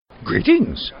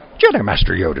Greetings. Jedi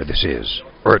Master Yoda this is,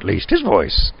 or at least his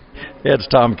voice. It's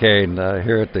Tom Kane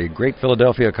here at the Great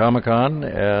Philadelphia Comic-Con,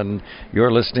 and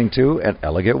you're listening to An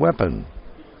Elegant Weapon.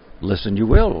 Listen you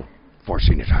will, for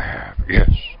seen it I have,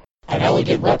 yes. An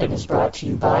Elegant Weapon is brought to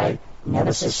you by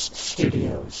Nemesis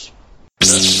Studios.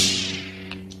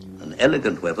 An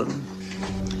elegant weapon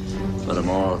for a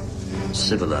more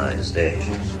civilized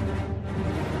age.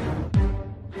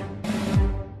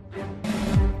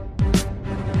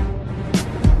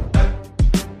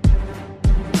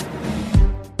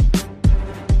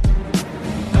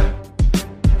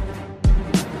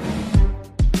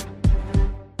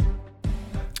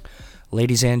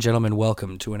 Ladies and gentlemen,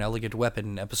 welcome to An Elegant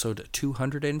Weapon, episode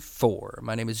 204.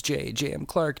 My name is J.M.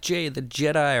 Clark, J. the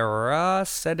Jedi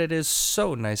Ross, and it is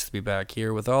so nice to be back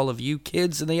here with all of you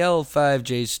kids in the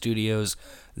L5J studios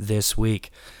this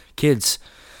week. Kids,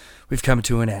 we've come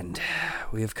to an end.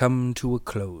 We have come to a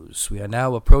close. We are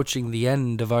now approaching the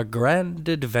end of our grand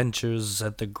adventures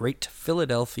at the Great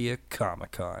Philadelphia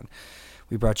Comic-Con.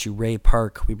 We brought you Ray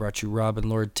Park, we brought you Robin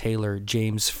Lord Taylor,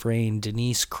 James Frain,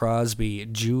 Denise Crosby,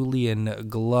 Julian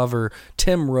Glover,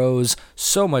 Tim Rose,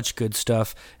 so much good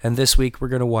stuff. And this week we're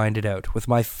going to wind it out with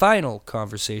my final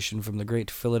conversation from the Great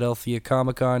Philadelphia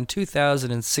Comic-Con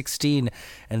 2016.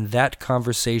 And that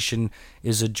conversation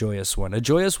is a joyous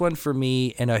one for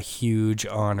me and a huge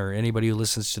honor. Anybody who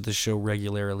listens to the show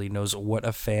regularly knows what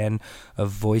a fan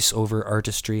of voiceover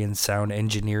artistry and sound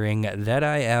engineering that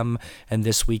I am, and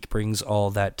this week brings all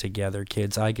that together,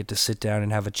 kids. I get to sit down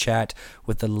and have a chat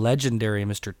with the legendary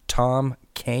Mr. Tom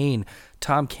Kane.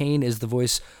 Tom Kane is the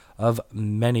voice of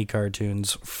many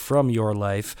cartoons from your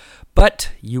life,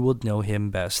 but you will know him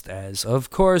best as,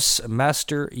 of course,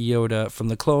 Master Yoda from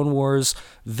the Clone Wars,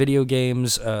 video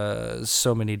games,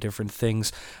 so many different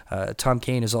things. Tom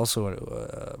Kane is also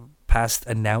a past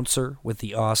announcer with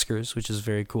the Oscars, which is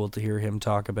very cool to hear him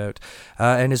talk about.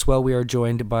 And as well, we are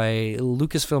joined by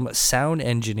Lucasfilm sound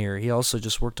engineer. He also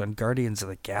just worked on Guardians of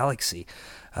the Galaxy.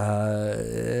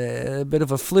 A bit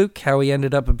of a fluke how he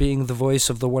ended up being the voice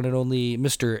of the one and only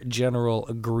Mr. General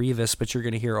Grievous, but you're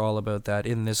going to hear all about that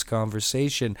in this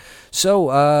conversation.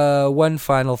 So, one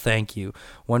final thank you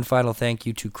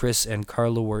to Chris and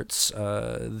Carla Wirtz,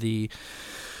 the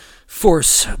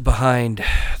force behind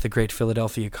the Great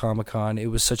Philadelphia Comic-Con. It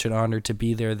was such an honor to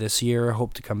be there this year. I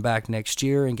hope to come back next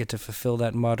year and get to fulfill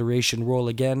that moderation role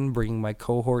again, bringing my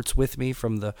cohorts with me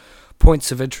from the Points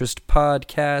of Interest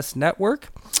podcast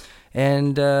network.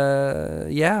 And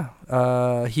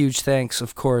huge thanks,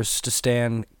 of course, to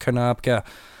Stan Konopka,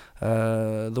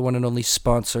 the one and only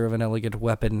sponsor of An Elegant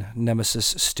Weapon, Nemesis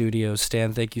Studios.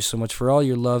 Stan, thank you so much for all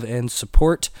your love and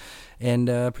support and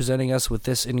presenting us with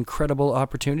this incredible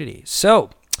opportunity. So,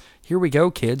 here we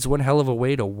go, kids. One hell of a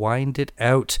way to wind it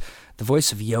out. The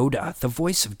voice of Yoda, the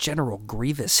voice of General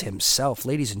Grievous himself.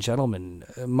 Ladies and gentlemen,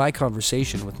 my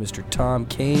conversation with Mr. Tom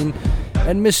Kane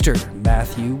and Mr.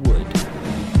 Matthew Wood.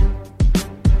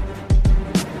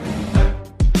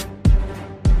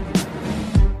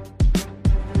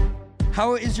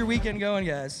 How is your weekend going,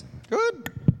 guys? Good.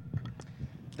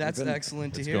 That's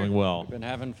excellent to hear. It's going well. We've been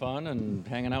having fun and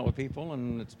hanging out with people,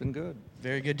 and it's been good.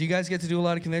 Very good. Do you guys get to do a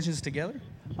lot of conventions together?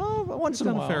 Oh, once in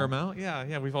a while. fair amount.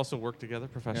 Yeah. We've also worked together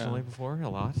professionally before a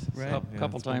lot. Right. So, A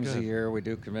couple it's been times a good. year we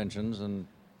do conventions and,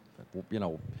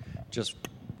 just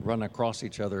run across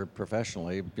each other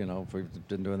professionally. We've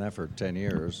been doing that for 10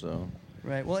 years, so.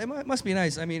 Right. Well, it must be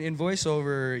nice. I mean, in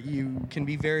voiceover, you can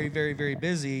be very, very, very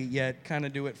busy, yet kind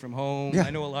of do it from home. Yeah. I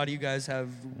know a lot of you guys have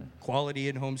quality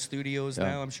in-home studios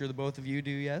now. I'm sure the both of you do,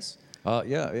 yes?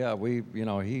 Yeah.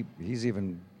 He's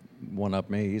even one up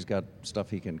me. He's got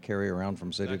stuff he can carry around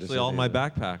from city to Actually, city. all in my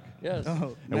backpack. Yes.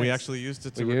 Oh, And we nice. actually used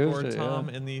it to We used record it, yeah. Tom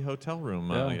in the hotel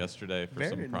room Yeah. yesterday for Very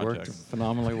some nice. Worked projects.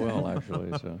 phenomenally well,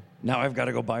 actually. So now I've got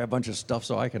to go buy a bunch of stuff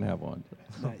so I can have one.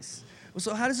 Nice. Well,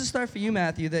 so how does it start for you,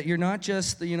 Matthew, that you're not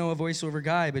just, a voiceover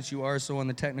guy, but you are so on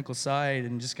the technical side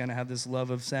and just kind of have this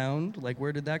love of sound? Like,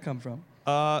 where did that come from?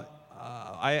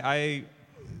 I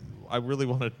really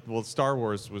wanted. Well, Star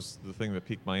Wars was the thing that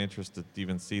piqued my interest to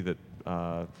even see that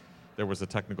there was a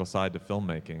technical side to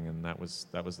filmmaking, and that was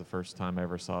the first time I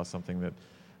ever saw something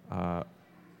that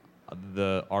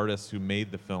the artists who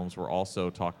made the films were also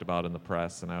talked about in the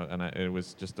press, and it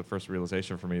was just the first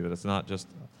realization for me that it's not just.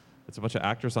 It's a bunch of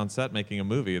actors on set making a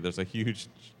movie. There's a huge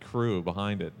crew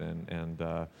behind it, and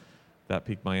that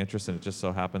piqued my interest. And it just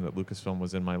so happened that Lucasfilm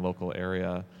was in my local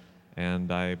area, and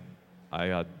I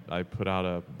put out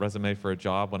a resume for a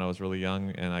job when I was really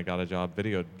young, and I got a job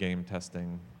video game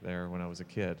testing there when I was a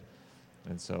kid.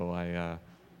 And so I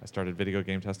I started video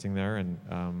game testing there, and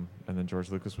then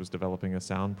George Lucas was developing a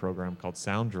sound program called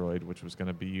SoundDroid, which was going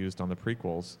to be used on the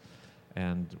prequels,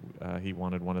 and he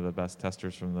wanted one of the best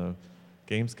testers from the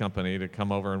games company to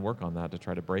come over and work on that to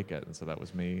try to break it, and so that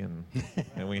was me,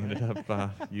 and we ended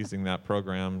up using that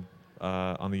program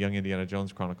on the Young Indiana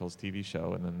Jones Chronicles TV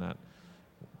show, and then that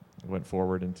went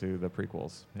forward into the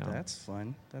prequels. Yeah. That's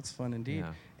fun. That's fun indeed.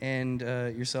 Yeah. And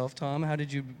yourself, Tom, how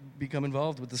did you become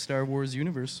involved with the Star Wars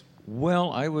universe?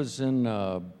 Well, I was in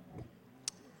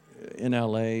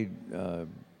L.A.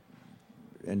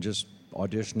 And just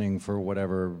auditioning for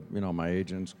whatever my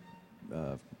agents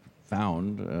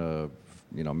found.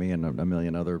 Me and a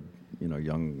million other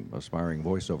young aspiring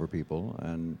voiceover people.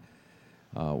 And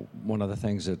one of the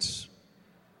things that's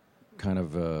kind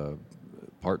of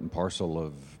part and parcel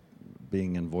of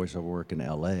being in voiceover work in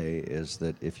L.A. is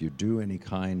that if you do any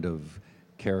kind of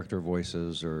character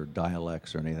voices or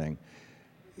dialects or anything,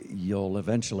 you'll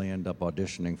eventually end up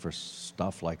auditioning for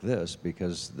stuff like this,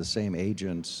 because the same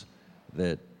agents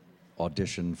that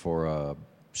audition for a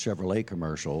Chevrolet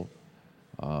commercial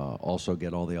also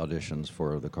get all the auditions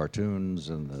for the cartoons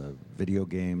and the video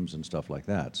games and stuff like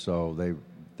that. So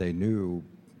they knew,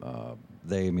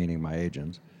 they meaning my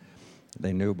agents,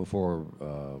 they knew before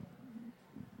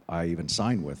I even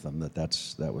signed with them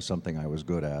that was something I was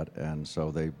good at, and so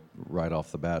they right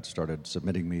off the bat started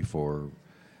submitting me for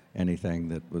anything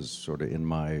that was sort of in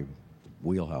my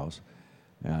wheelhouse,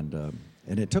 and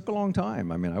it took a long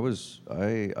time. I mean, I was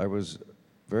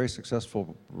very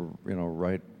successful,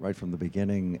 right from the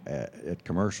beginning at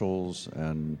commercials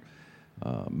and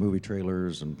movie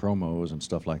trailers and promos and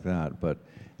stuff like that. But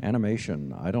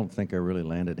animation, I don't think I really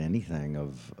landed anything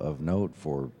of note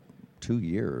for 2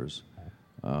 years,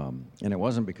 and it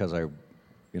wasn't because I,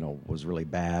 was really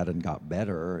bad and got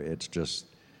better. It's just,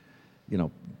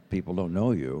 people don't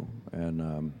know you,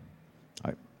 and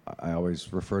I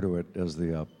always refer to it as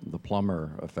the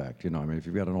plumber effect. If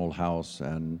you've got an old house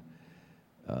and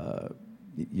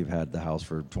you've had the house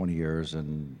for 20 years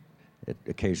and it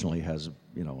occasionally has,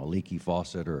 a leaky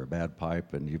faucet or a bad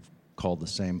pipe, and you've called the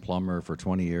same plumber for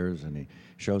 20 years, and he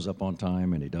shows up on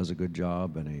time and he does a good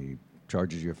job and he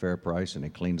charges you a fair price and he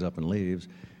cleans up and leaves.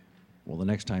 Well, the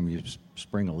next time you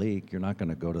spring a leak, you're not going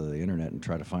to go to the internet and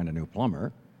try to find a new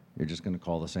plumber. You're just going to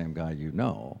call the same guy you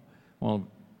know. Well,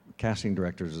 casting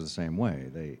directors are the same way.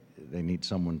 They need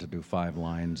someone to do 5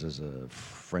 lines as a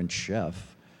French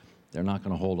chef. They're not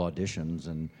going to hold auditions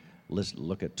and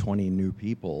look at 20 new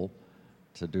people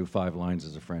to do 5 lines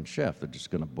as a French chef. They're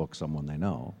just going to book someone they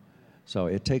know. So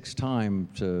it takes time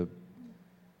to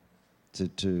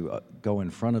go in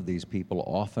front of these people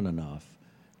often enough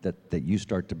that you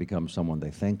start to become someone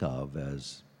they think of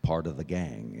as part of the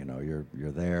gang.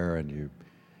 You're there, and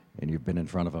you've been in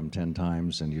front of them 10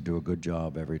 times, and you do a good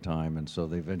job every time, and so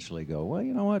they eventually go, well,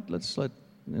 you know what? Let's let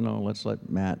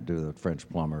Matt do the French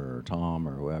plumber, or Tom,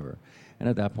 or whoever. And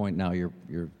at that point, now you're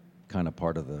kind of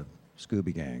part of the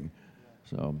Scooby Gang.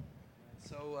 So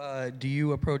do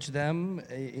you approach them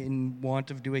in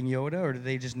want of doing Yoda, or do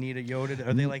they just need a Yoda?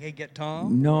 Are they like, hey, get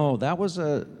Tom? No, that was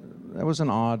an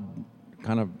odd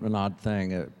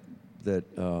thing that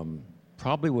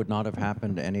probably would not have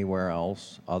happened anywhere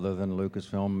else other than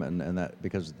Lucasfilm, and that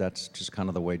because that's just kind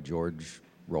of the way George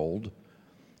rolled.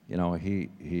 He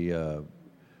the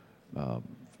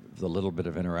little bit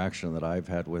of interaction that I've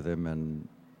had with him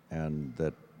and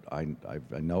that I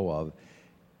know of,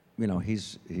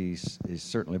 he's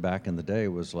certainly back in the day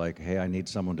was like, hey, I need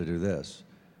someone to do this,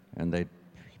 and they'd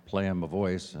play him a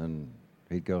voice and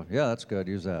he'd go, yeah, that's good,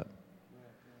 use that.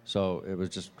 So it was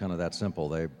just kind of that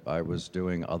simple. I was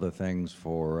doing other things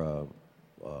for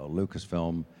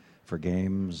Lucasfilm for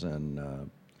games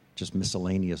and just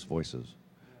miscellaneous voices,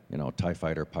 TIE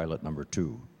Fighter pilot number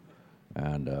 2.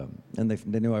 And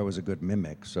they knew I was a good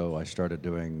mimic, so I started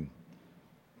doing,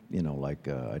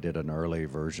 I did an early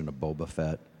version of Boba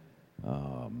Fett.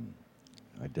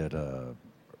 I did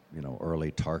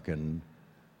early Tarkin,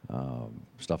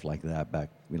 stuff like that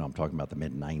back, I'm talking about the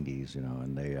mid-90s,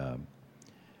 and they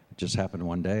it just happened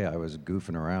one day. I was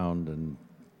goofing around, and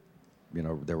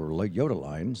there were Yoda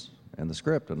lines in the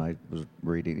script, and I was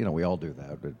reading. We all do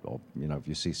that. If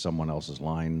you see someone else's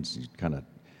lines,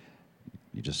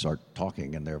 you just start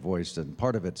talking in their voice, and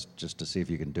part of it's just to see if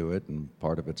you can do it, and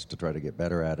part of it's to try to get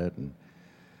better at it. And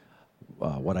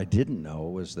what I didn't know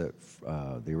was that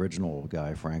the original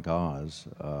guy, Frank Oz,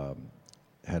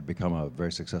 had become a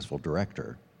very successful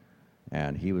director,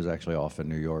 and he was actually off in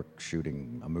New York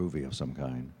shooting a movie of some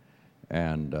kind.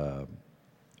 And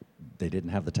they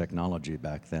didn't have the technology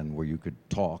back then where you could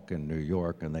talk in New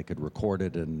York and they could record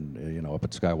it up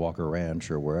at Skywalker Ranch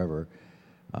or wherever.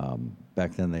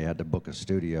 Back then, they had to book a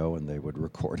studio, and they would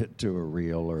record it to a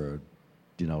reel or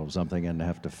something, and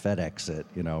have to FedEx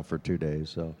it, for 2 days.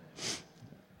 So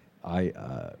I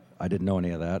didn't know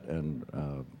any of that, and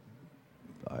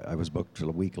I was booked a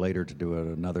week later to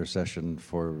do another session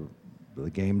for the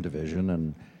game division,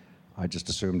 and I just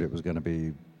assumed it was going to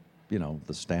be,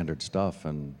 the standard stuff,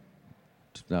 and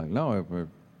no,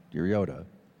 you're Yoda.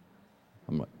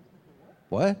 I'm like,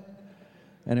 what?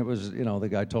 And it was, the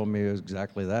guy told me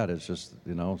exactly that. It's just,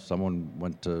 someone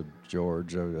went to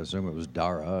George, I assume it was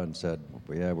Dara, and said,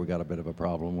 yeah, we got a bit of a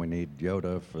problem. We need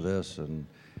Yoda for this, and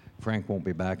Frank won't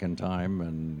be back in time,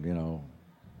 and,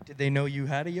 Did they know you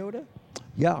had a Yoda?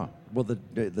 Yeah, well,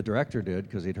 the director did,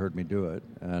 because he'd heard me do it,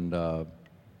 and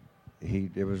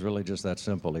it was really just that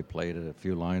simple. He played a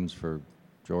few lines for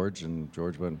George, and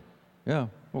George went, yeah,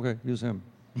 okay, use him.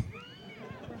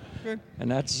 Good. And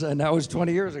that was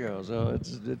 20 years ago, so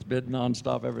it's been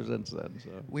nonstop ever since then. So.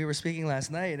 We were speaking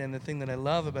last night, and the thing that I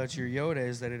love about your Yoda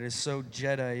is that it is so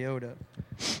Jedi Yoda.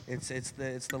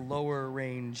 It's the lower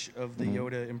range of the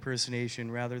Yoda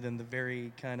impersonation rather than the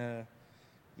very kind of,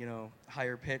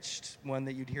 higher pitched one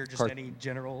that you'd hear just any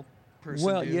general person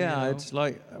Well, do. yeah, it's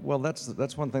like,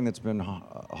 that's one thing that's been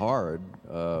hard,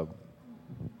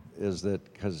 is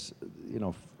that because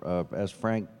as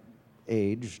Frank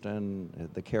aged and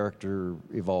the character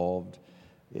evolved,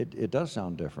 it does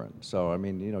sound different. So I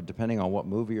mean, depending on what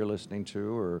movie you're listening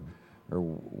to or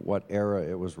what era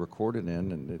it was recorded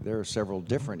in, and there are several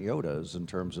different Yodas in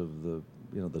terms of the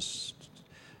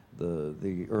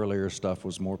earlier stuff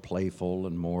was more playful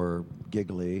and more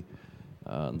giggly.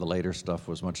 The later stuff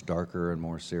was much darker and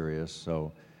more serious.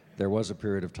 So there was a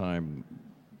period of time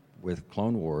with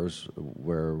Clone Wars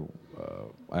where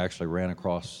I actually ran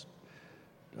across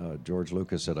George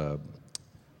Lucas at a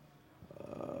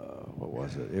what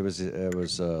was it? It was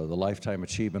the Lifetime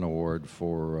Achievement Award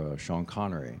for Sean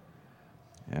Connery,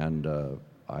 and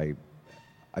I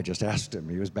just asked him.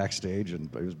 He was backstage and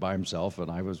he was by himself, and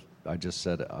I just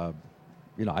said, I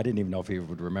didn't even know if he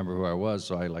would remember who I was.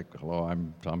 So hello,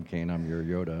 I'm Tom Kane. I'm your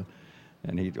Yoda,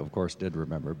 and he of course did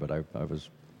remember, but I was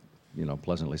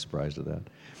pleasantly surprised at that.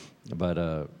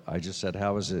 But I just said,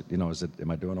 how is it?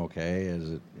 Am I doing okay?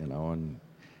 Is it and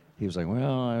he was like,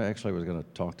 well, I actually was going to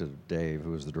talk to Dave,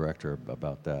 who was the director,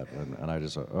 about that. And I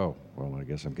just thought, oh, well, I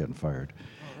guess I'm getting fired.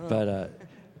 Oh, really? But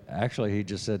actually, he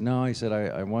just said, no, he said,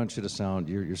 I want you to sound,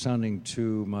 you're sounding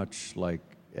too much like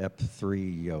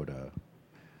Ep3 Yoda.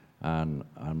 And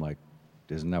I'm like,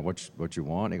 isn't that what you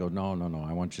want? He goes, no,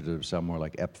 I want you to sound more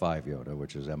like Ep5 Yoda,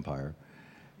 which is Empire.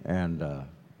 And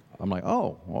I'm like,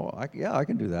 oh, well, I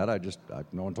can do that.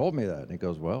 No one told me that. And he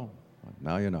goes, well,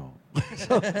 now you know.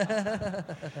 So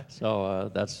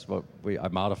that's what I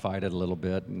modified it a little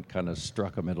bit and kind of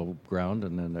struck a middle ground,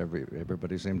 and then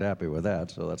everybody seemed happy with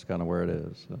that. So that's kind of where it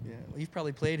is. So. Yeah, well, you've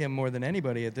probably played him more than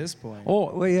anybody at this point.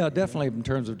 Oh, well, yeah, definitely in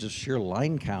terms of just sheer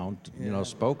line count,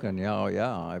 spoken.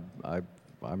 Yeah,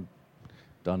 I'm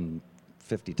done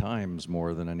 50 times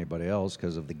more than anybody else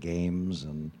because of the games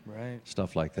and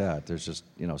stuff like that. There's just,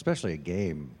 especially a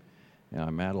game.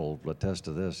 Matt will attest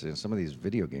to this. Some of these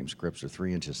video game scripts are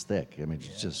 3 inches thick. I mean,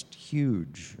 it's just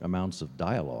huge amounts of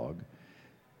dialogue.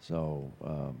 So,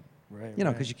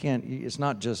 because you can't, it's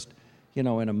not just, in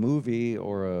a movie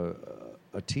or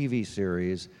a TV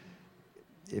series,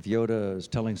 if Yoda is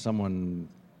telling someone,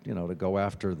 to go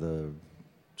after the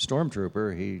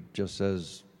stormtrooper, he just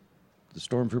says, the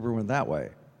stormtrooper went that way,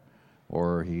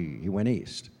 or he went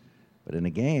east. But in a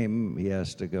game, he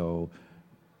has to go,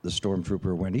 the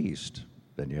stormtrooper went east.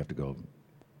 Then you have to go,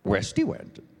 west he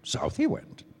went, south he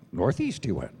went, northeast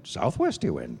he went, southwest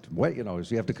he went. So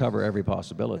you have to cover every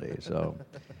possibility. So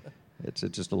it's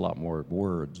just a lot more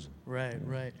words. Right.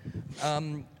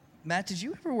 Matt, did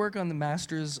you ever work on the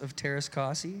Masters of Terras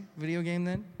Kasi video game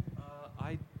then?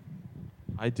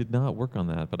 I did not work on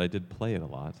that, but I did play it a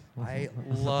lot. I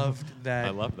loved that.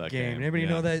 I love that game. Anybody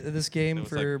know this game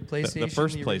for PlayStation? The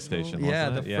first PlayStation. Yeah,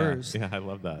 wasn't the it? first. Yeah, I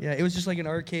love that. Yeah, it was just like an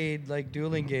arcade,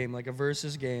 dueling game, like a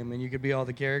versus game, and you could be all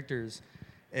the characters.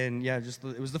 And yeah,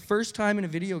 it was the first time in a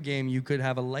video game you could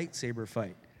have a lightsaber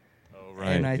fight. Oh,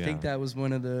 right. And I think that was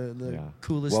one of the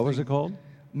coolest. What was it called?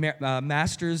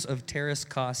 Masters of Terras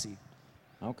Kasi.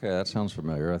 Okay, that sounds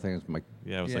familiar. I think it's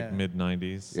it was like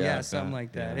mid-90s. Yeah, something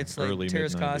like that. Yeah. It's like Early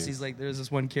Terras mid-90s. Kasi's there's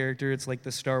this one character, it's like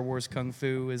the Star Wars Kung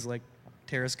Fu is like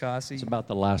Terras Kasi. It's about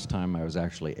the last time I was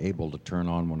actually able to turn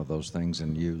on one of those things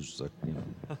and use,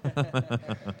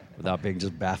 without being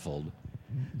just baffled.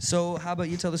 So how about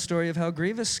you tell the story of how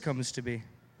Grievous comes to be?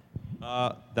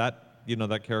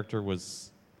 That character was,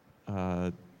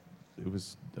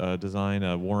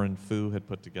 design. Warren Fu had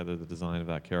put together the design of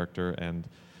that character, and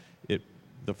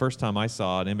the first time I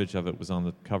saw an image of it was on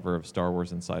the cover of Star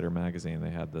Wars Insider magazine.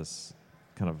 They had this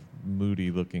kind of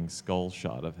moody-looking skull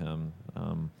shot of him,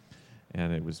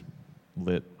 and it was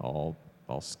lit all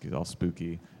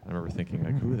spooky. I remember thinking,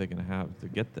 like, who are they going to have to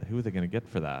get? Who are they going to get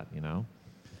for that? You know,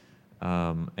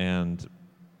 and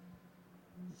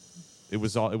it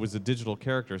was a digital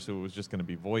character, so it was just going to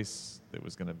be voice that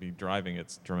was going to be driving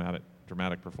its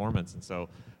dramatic performance. And so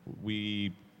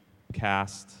we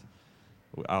cast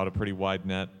out a pretty wide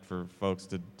net for folks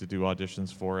to do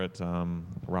auditions for it.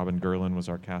 Robin Gerlin was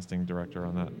our casting director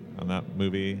on that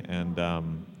movie, and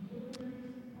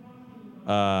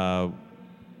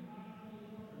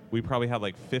we probably had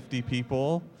like 50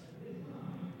 people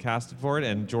casted for it,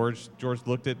 and George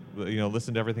looked at,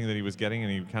 listened to everything that he was getting,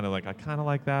 and he kind of like, I kind of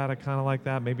like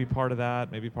that, maybe part of that,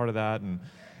 and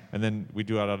then we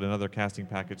do out another casting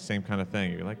package, same kind of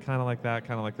thing. You're like, kind of like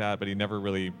that, but he never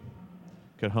really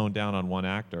could hone down on one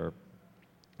actor.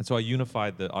 And so I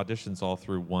unified the auditions all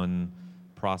through one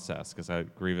process, because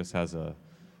Grievous has a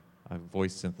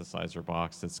voice synthesizer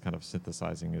box that's kind of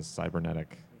synthesizing his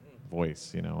cybernetic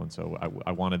voice, and so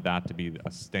I wanted that to be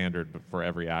a standard for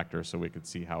every actor, so we could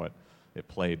see how it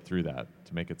played through that,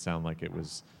 to make it sound like it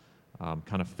was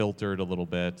kind of filtered a little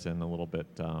bit, and a little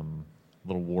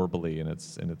warbly in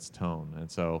its tone. And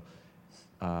so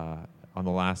on the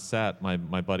last set, my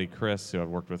buddy Chris, who I've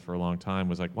worked with for a long time,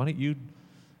 was like, why don't you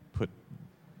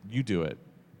do it?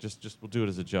 Just we'll do it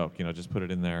as a joke, just put it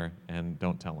in there and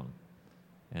don't tell him.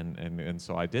 And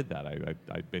so I did that.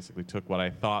 I basically took what I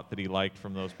thought that he liked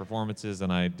from those performances,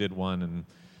 and I did one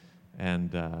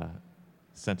and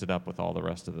sent it up with all the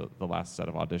rest of the last set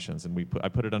of auditions. And I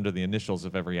put it under the initials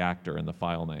of every actor in the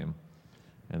file name,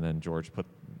 and then George put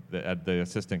the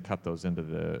assistant cut those into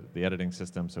the editing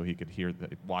system so he could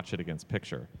watch it against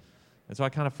picture. And so I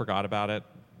kind of forgot about it.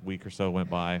 A week or so went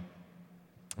by,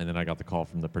 and then I got the call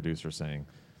from the producer saying,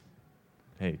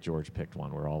 "Hey, George picked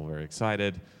one. We're all very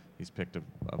excited. He's picked a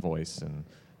voice,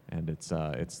 and it's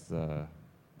the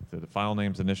file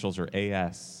name's initials are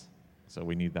AS, so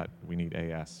we need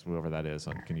AS, whoever that is.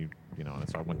 Can you And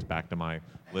so I went back to my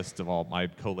list of I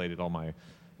collated all my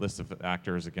list of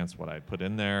actors against what I put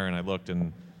in there, and I looked,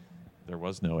 and there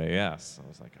was no AS. I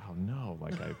was like, oh no,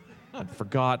 I'd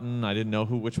forgotten. I didn't know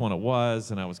which one it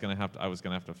was, and I was gonna have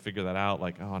to figure that out.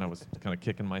 And I was kind of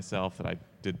kicking myself that I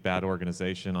did bad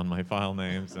organization on my file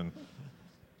names, and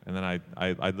then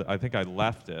I think I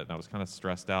left it, and I was kind of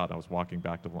stressed out. I was walking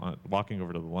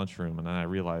over to the lunchroom, and then I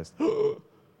realized,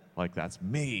 that's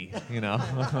me,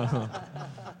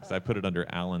 because I put it under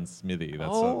Alan Smithy. That's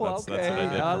what I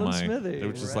did Alan for Smithy,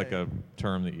 which is like a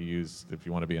term that you use if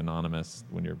you want to be anonymous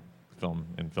when you're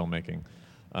filmmaking.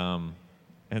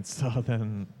 And so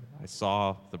then I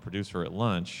saw the producer at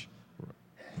lunch,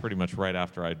 pretty much right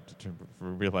after I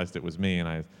realized it was me, and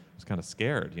I was kind of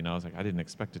scared. I was like, I didn't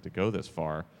expect it to go this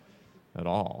far at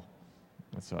all.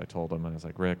 And so I told him, and I was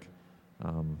like, Rick,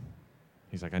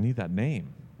 he's like, I need that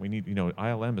name. We need,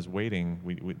 ILM is waiting.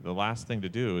 The last thing to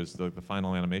do is the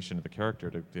final animation of the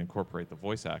character to incorporate the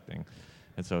voice acting.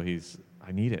 And so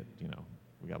I need it.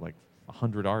 We got like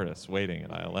 100 artists waiting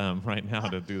at ILM right now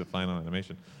to do the final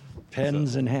animation.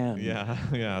 Pens in hand.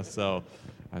 Yeah. So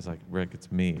I was like, Rick,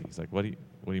 it's me. He's like, what do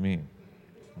you mean?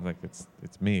 I'm like, it's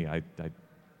me.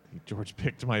 George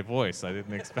picked my voice. I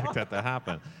didn't expect that to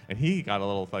happen. And he got a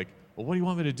little like, well, what do you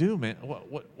want me to do, man?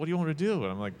 What do you want me to do?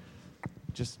 And I'm like,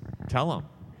 just tell him.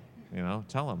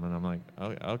 Tell him. And I'm like,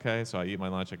 oh, okay. So I eat my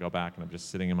lunch. I go back, and I'm just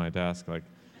sitting in my desk like,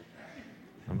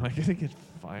 am I going to get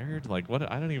fired? Like, what?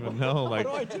 I don't even know. Like,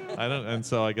 what do I do? And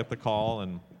so I get the call,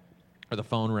 or the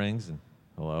phone rings, and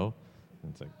hello?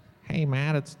 And it's like, hey,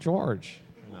 Matt, it's George.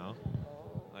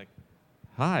 Like,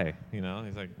 hi. He's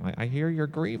like, I hear you're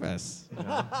Grievous. And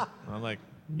I'm like,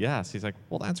 yes. He's like,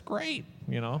 well, that's great.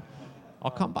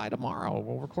 I'll come by tomorrow.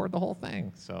 We'll record the whole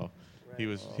thing. So he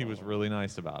was really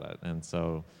nice about it. And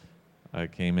so he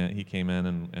came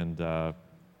in, and I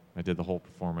did the whole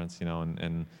performance,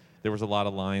 and there was a lot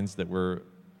of lines that were,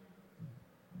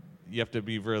 you have to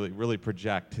be really, really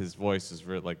project. His voice is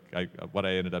really, what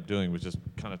I ended up doing was just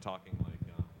kind of talking like,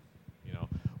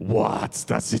 what's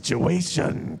the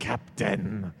situation,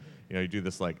 Captain? You do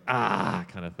this kind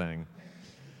of thing.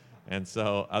 And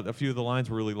so a few of the lines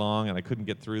were really long, and I couldn't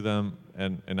get through them,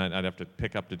 and I'd have to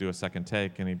pick up to do a second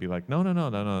take, and he'd be like, no,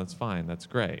 that's fine, that's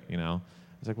great, I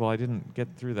was like, well, I didn't get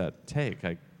through that take.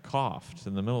 I coughed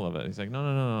in the middle of it. He's like,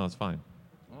 no, it's fine.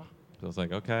 So I was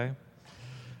like, okay.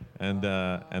 And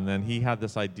then he had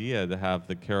this idea to have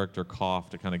the character cough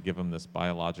to kind of give him this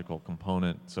biological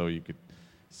component, so you could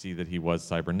see that he was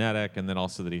cybernetic, and then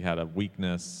also that he had a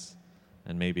weakness,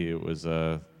 and maybe it was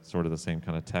sort of the same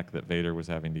kind of tech that Vader was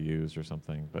having to use or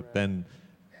something. But then,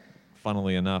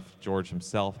 funnily enough, George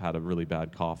himself had a really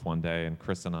bad cough one day, and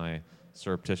Chris and I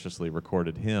surreptitiously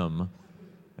recorded him,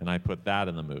 and I put that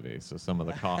in the movie. So some of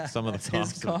the coughs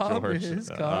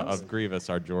of Grievous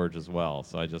are George as well.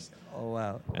 So I just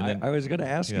wow. And then, I was going to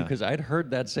ask you because I'd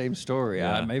heard that same story,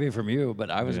 maybe from you,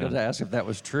 but I was going to ask if that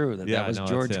was true, that was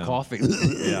George coughing.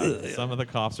 Yeah, some of the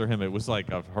coughs are him. It was like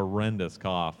a horrendous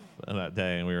cough that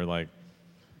day, and we were like,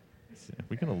 are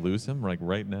we going to lose him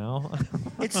right now?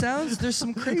 It sounds, there's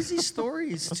some crazy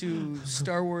stories to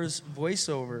Star Wars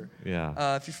voiceover.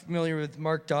 Yeah. If you're familiar with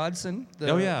Mark Dodson,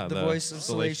 the voice of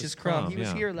Salacious Crumb. He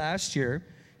was here last year,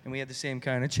 and we had the same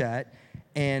kind of chat.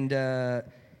 And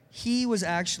he was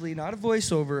actually not a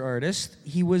voiceover artist.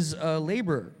 He was a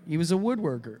laborer. He was a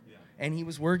woodworker. Yeah. And he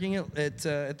was working at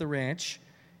the ranch,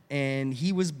 and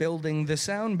he was building the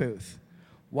sound booth.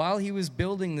 While he was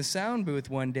building the sound booth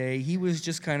one day, he was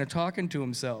just kind of talking to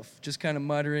himself, just kind of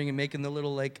muttering and making the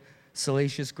little, like,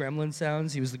 salacious gremlin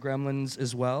sounds. He was the gremlins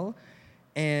as well.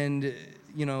 And,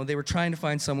 you know, they were trying to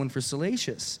find someone for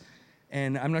Salacious.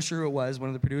 And I'm not sure who it was, one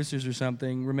of the producers or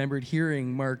something, remembered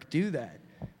hearing Mark do that.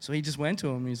 So he just went to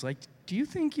him, and he's like, do you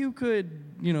think you could,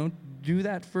 you know, do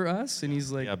that for us? And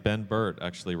he's like... Yeah, Ben Burt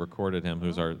actually recorded him,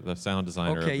 who's the sound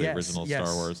designer of the original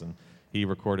Star Wars. And he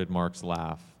recorded Mark's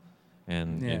laugh.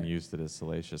 And used it as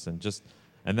Salacious, and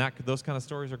those kind of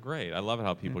stories are great. I love it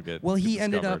how people get. Well, he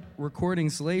ended up recording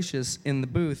Salacious in the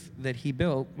booth that he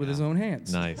built with his own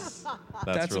hands. Nice,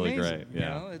 that's really amazing. Great.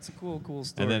 Yeah, you know, it's a cool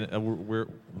story. And then we're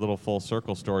little full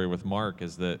circle story with Mark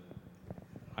is that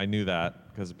I knew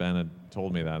that because Ben had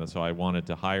told me that, and so I wanted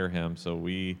to hire him. So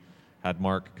we had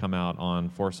Mark come out on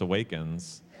Force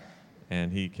Awakens.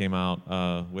 And he came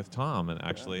out with Tom, and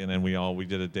then we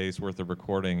did a day's worth of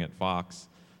recording at Fox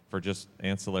for just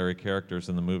ancillary characters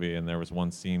in the movie. And there was one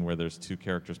scene where there's two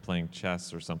characters playing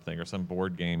chess or something, or some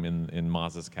board game in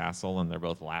Maz's castle, and they're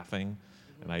both laughing.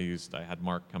 And I had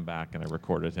Mark come back, and I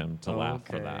recorded him to laugh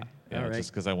for that. Yeah,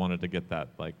 just because I wanted to get that,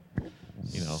 like,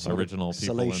 you know, original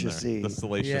people in there, the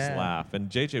salacious laugh. And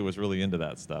JJ was really into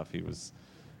that stuff. He was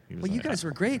well, you guys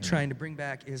were great trying to bring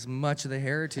back as much of the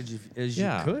heritage as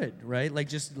you could, right? Like,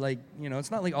 just like, you know,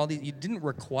 it's not like all these, you didn't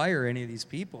require any of these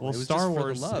people. Well, it was Star just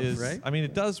Wars for the love, is, right? I mean,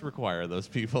 it does require those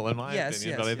people, in my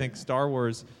opinion. But I think Star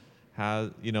Wars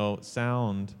has, you know,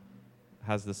 sound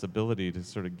has this ability to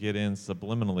sort of get in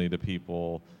subliminally to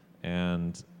people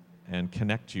and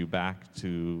connect you back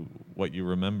to what you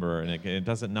remember. And it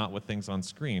does it not with things on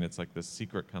screen. It's like this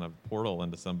secret kind of portal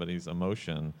into somebody's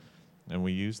emotion. And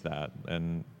we use that,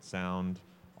 and sound,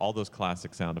 all those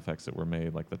classic sound effects that were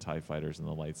made, like the TIE fighters and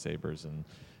the lightsabers and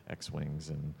X-Wings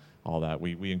and all that,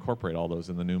 we incorporate all those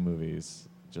in the new movies,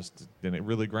 and it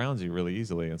really grounds you really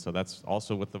easily. And so that's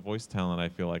also with the voice talent. I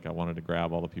feel like I wanted to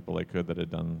grab all the people I could that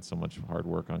had done so much hard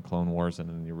work on Clone Wars and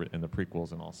in the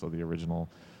prequels, and also the original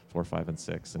 4, 5, and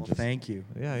 6. And thank you.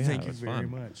 Yeah, thank you very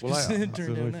much. Well, it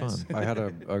turned out nice. I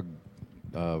had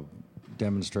a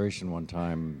demonstration one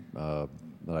time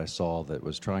that I saw that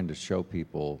was trying to show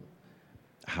people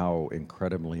how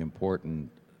incredibly important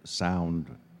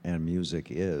sound and music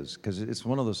is, because it's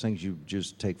one of those things you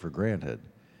just take for granted.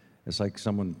 It's like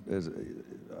someone,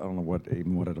 I don't know what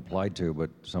it applied to,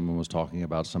 but someone was talking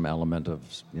about some element of,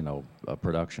 you know,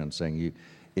 production, saying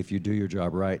if you do your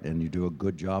job right and you do a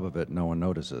good job of it, no one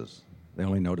notices. They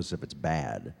only notice if it's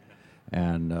bad.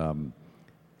 And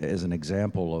as an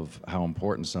example of how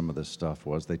important some of this stuff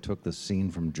was, they took the scene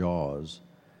from Jaws,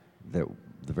 the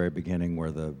very beginning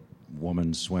where the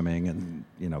woman's swimming and,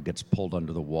 you know, gets pulled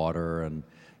under the water, and,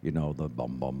 you know, the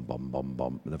bum, bum, bum, bum,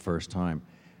 bum, the first time.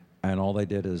 And all they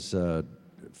did is,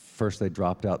 first they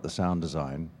dropped out the sound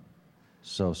design,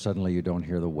 so suddenly you don't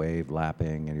hear the wave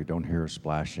lapping and you don't hear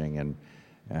splashing,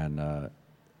 and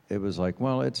it was like,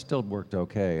 well, it still worked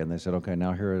okay. And they said, okay,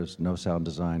 now here is no sound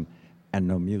design and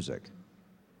no music.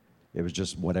 It was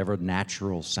just whatever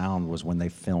natural sound was when they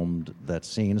filmed that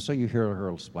scene. So you hear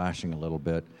her splashing a little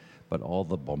bit, but all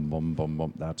the bum, bum, bum,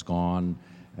 bum, that's gone.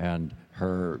 And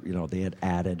her, you know, they had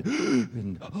added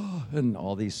and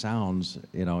all these sounds,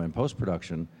 you know, in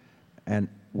post-production. And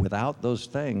without those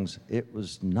things, it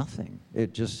was nothing.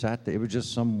 It just sat there. It was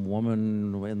just some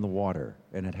woman in the water,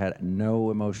 and it had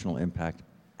no emotional impact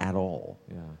at all.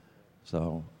 Yeah.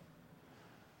 So...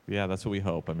 yeah, that's what we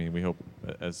hope. I mean, we hope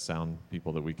as sound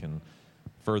people that we can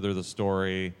further the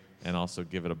story and also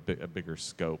give it a bigger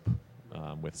scope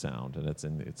with sound,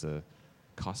 and it's a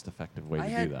cost-effective way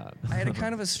to do that. I had a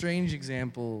kind of a strange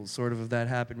example, sort of that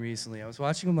happened recently. I was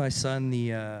watching with my son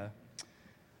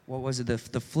what was it? The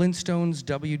Flintstones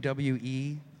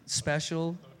WWE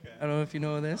special. Okay. I don't know if you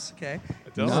know this. Okay.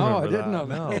 don't No, remember I didn't that.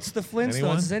 know that. It's the Flintstones.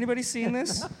 Anyone? Has anybody seen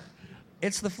this?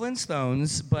 It's the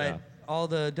Flintstones, but Yeah. all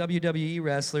the WWE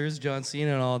wrestlers, John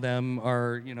Cena and all of them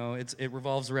are, it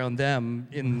revolves around them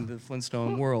in the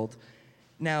Flintstone world.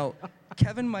 Now,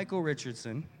 Kevin Michael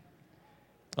Richardson,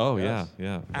 Oh, Yes.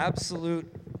 yeah. absolute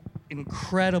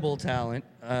incredible talent.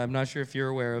 I'm not sure if you're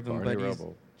aware of him, Barney but he's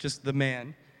Rubble. just the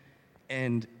man.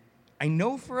 And I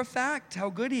know for a fact how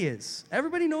good he is.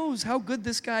 Everybody knows how good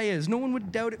this guy is. No one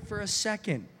would doubt it for a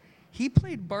second. He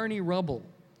played Barney Rubble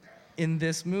in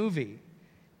this movie.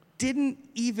 Didn't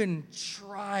even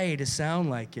try to sound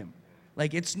like him.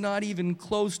 Like, it's not even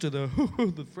close to the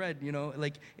the Fred,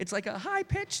 like it's like a high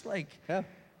pitched Yeah.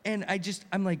 And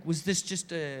I'm like, was this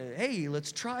just a, hey,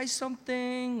 let's try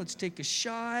something, let's take a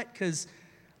shot? Because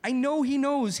I know he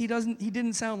knows he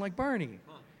didn't sound like Barney.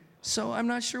 So I'm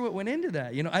not sure what went into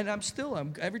that, and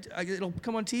it'll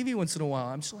come on TV once in a while.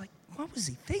 I'm just like, what was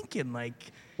he thinking?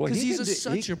 Like, Well, because he he's can do-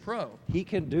 such he- a pro. He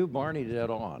can do Barney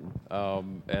dead on.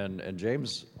 And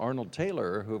James Arnold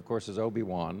Taylor, who of course is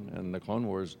Obi-Wan in the Clone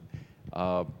Wars,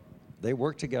 they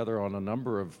worked together on a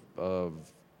number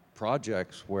of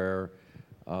projects where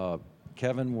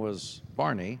Kevin was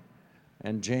Barney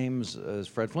and James is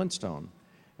Fred Flintstone.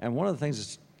 And one of the things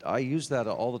is, I use that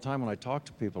all the time when I talk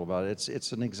to people about it.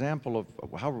 It's an example of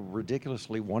how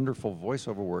ridiculously wonderful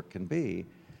voiceover work can be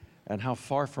and how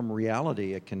far from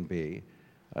reality it can be.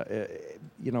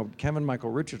 Kevin Michael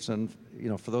Richardson,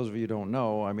 for those of you who don't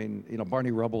know, I mean,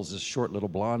 Barney Rubble's this short little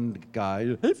blonde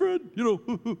guy. Hey, Fred,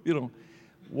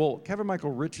 Well, Kevin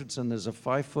Michael Richardson is a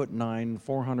 5'9",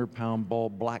 400-pound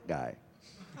bald black guy.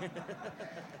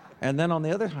 And then on the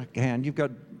other hand, you've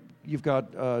got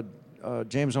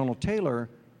James Arnold Taylor,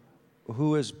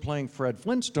 who is playing Fred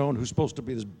Flintstone, who's supposed to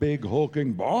be this big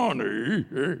hulking Barney,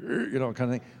 kind of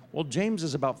thing. Well, James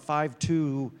is about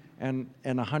 5'2" and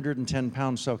 110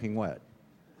 pounds soaking wet.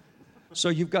 So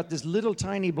you've got this little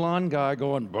tiny blonde guy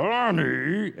going,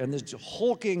 Barney, and this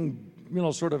hulking,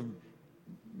 sort of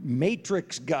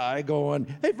Matrix guy going,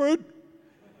 hey, Fred.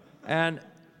 And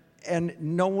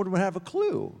no one would have a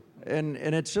clue. And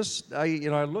it's just, I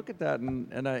look at that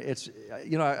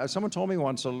someone told me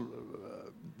once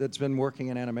that's been working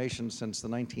in animation since the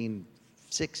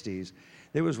 1960s,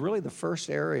 it was really the first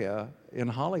area in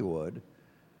Hollywood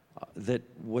that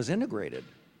was integrated.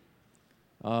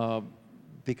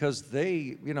 Because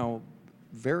they,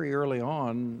 very early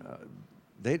on,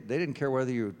 they didn't care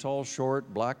whether you were tall,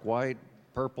 short, black, white,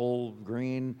 purple,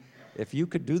 green. If you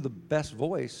could do the best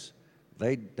voice,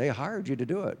 they hired you to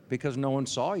do it because no one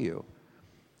saw you.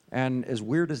 And as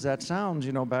weird as that sounds,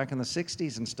 back in the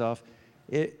 60s and stuff,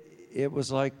 it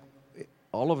was like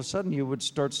all of a sudden you would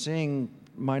start seeing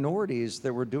minorities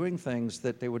that were doing things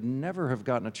that they would never have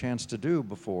gotten a chance to do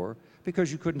before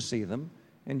because you couldn't see them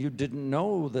and you didn't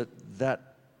know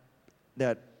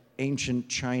that ancient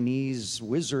Chinese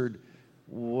wizard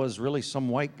was really some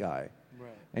white guy.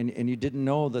 Right. And you didn't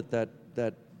know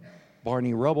that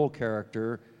Barney Rubble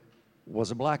character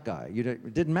was a black guy.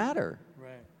 It didn't matter.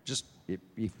 Right. Just if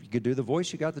you could do the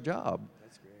voice, you got the job.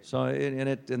 That's great.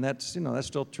 So that's that's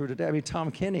still true today. I mean,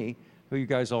 Tom Kinney, who you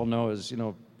guys all know is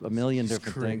a million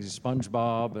different things. He's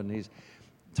SpongeBob, and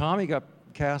Tommy got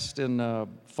cast in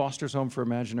Foster's Home for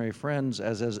Imaginary Friends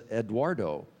as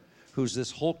Eduardo, who's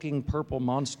this hulking purple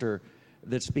monster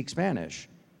that speaks Spanish,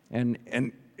 and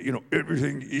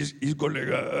everything he's got like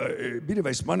a bit of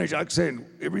a Spanish accent.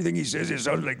 Everything he says, it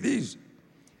sounds like this.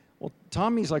 Well,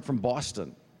 Tommy's like from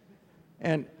Boston,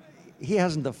 and he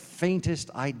hasn't the faintest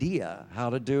idea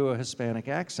how to do a Hispanic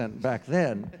accent back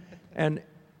then. And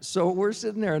so we're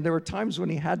sitting there, and there were times when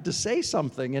he had to say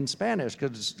something in Spanish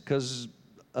because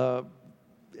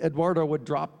Eduardo would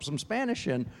drop some Spanish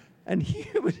in, and he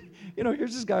would,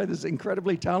 here's this guy that's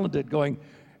incredibly talented going,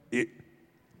 it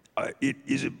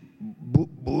is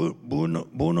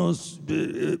buenos,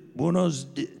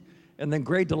 and then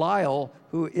Gray Delisle,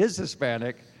 who is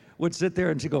Hispanic, would sit there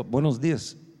and she'd go, buenos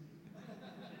dias.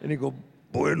 And he'd go,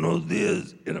 buenos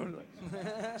dias.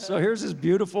 So here's this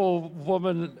beautiful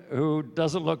woman who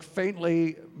doesn't look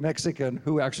faintly Mexican,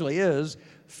 who actually is,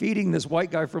 feeding this white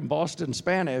guy from Boston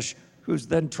Spanish, who's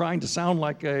then trying to sound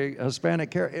like a Hispanic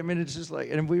character. I mean, it's just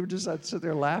like, and we were just I'd sit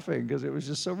there laughing because it was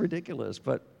just so ridiculous,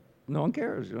 but no one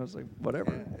cares. It's like,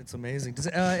 whatever. Yeah, it's amazing.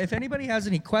 If anybody has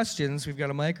any questions, we've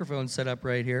got a microphone set up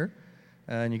right here,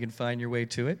 and you can find your way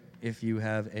to it if you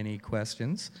have any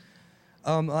questions.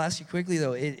 I'll ask you quickly,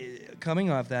 though, coming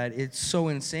off that, it's so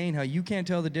insane how you can't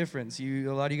tell the difference. A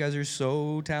lot of you guys are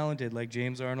so talented, like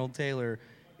James Arnold Taylor.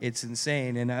 It's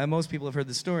insane. And most people have heard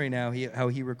the story now, how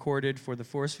he recorded for the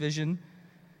Force Vision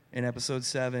in episode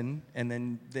 7, and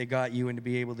then they got you in to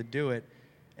be able to do it.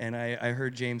 And I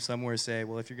heard James somewhere say,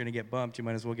 well, if you're going to get bumped, you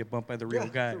might as well get bumped by the real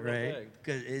guy, right?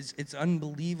 Because it's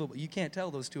unbelievable. You can't tell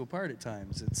those two apart at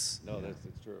times. It's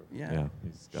that's true. Yeah,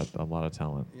 he's got a lot of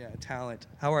talent. Yeah, talent.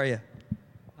 How are you?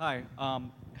 Hi.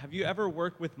 Have you ever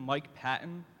worked with Mike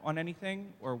Patton on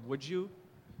anything, or would you?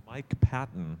 Mike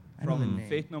Patton. I know the From name.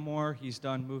 Faith No More, he's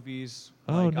done movies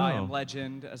Oh, like I no. Am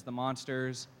Legend as the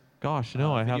monsters. Gosh,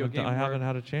 no, I video haven't. game I haven't work.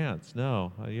 had a chance.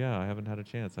 No, yeah, I haven't had a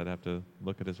chance. I'd have to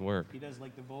look at his work. He does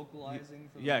like the vocalizing.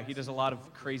 For the Yeah, he does a lot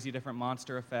of crazy different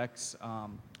monster effects.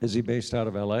 Is he based out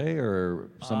of L.A. or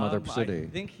some other city? I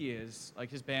think he is. Like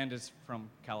his band is from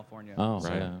California. Oh,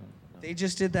 Right. yeah. They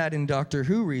just did that in Doctor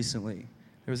Who recently.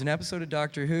 There was an episode of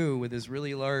Doctor Who with this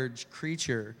really large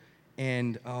creature,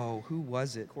 and who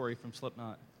was it? Corey from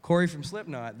Slipknot. Corey from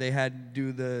Slipknot. They had to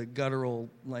do the guttural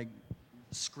like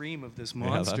scream of this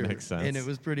monster, that makes sense. and it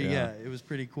was pretty. Yeah. It was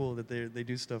pretty cool that they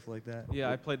do stuff like that. Yeah,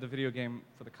 I played the video game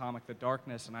for the comic The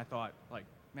Darkness, and I thought, like,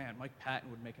 man, Mike Patton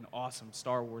would make an awesome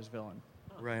Star Wars villain.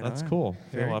 Right. That's on. cool.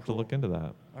 Yeah, Very we'll have cool. to look into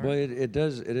that. Well, it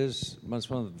does. It is. That's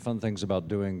one of the fun things about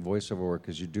doing voiceover work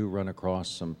is you do run across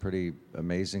some pretty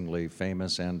amazingly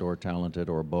famous and/or talented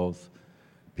or both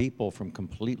people from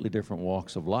completely different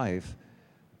walks of life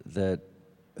that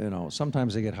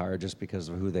sometimes they get hired just because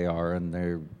of who they are and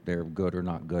they're good or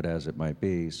not good as it might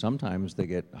be. Sometimes they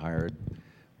get hired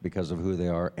because of who they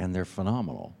are and they're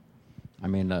phenomenal. I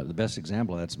mean, the best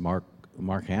example of that's Mark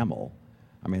Hamill.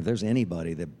 I mean, if there's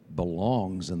anybody that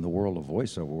belongs in the world of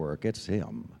voiceover work, it's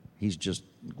him. He's just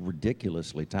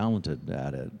ridiculously talented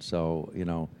at it. So,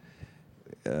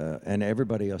 and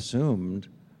everybody assumed,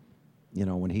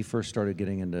 when he first started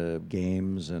getting into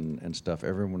games and stuff,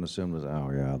 everyone assumed was,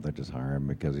 oh yeah, they just hire him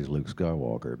because he's Luke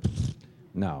Skywalker.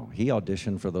 No, he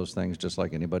auditioned for those things just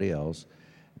like anybody else.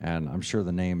 And I'm sure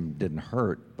the name didn't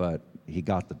hurt, but he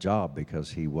got the job because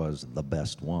he was the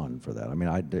best one for that. I mean,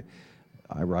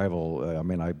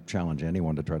 I challenge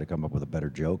anyone to try to come up with a better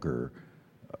Joker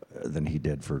than he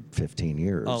did for 15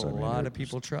 years. A I mean, lot of it's-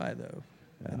 people try though.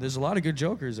 And there's a lot of good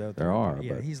Jokers out there. There are,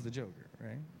 Yeah, but- he's the Joker,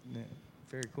 right? Yeah.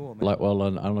 Very cool, man. Well, I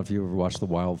don't know if you ever watched The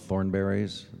Wild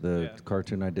Thornberries, the Yeah.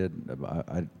 cartoon I did.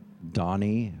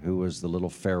 Donnie, who was the little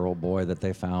feral boy that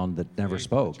they found that never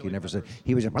spoke. He never said,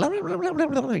 he was just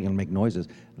and make noises.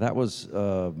 That was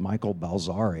Michael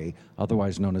Balzari,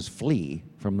 otherwise known as Flea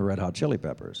from the Red Hot Chili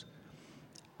Peppers.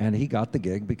 And he got the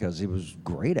gig because he was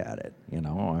great at it.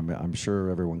 I'm sure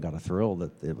everyone got a thrill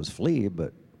that it was Flea,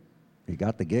 but he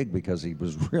got the gig because he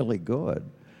was really good.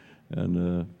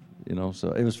 And,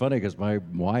 so it was funny because my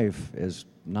wife is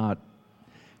not,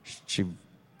 she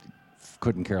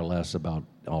couldn't care less about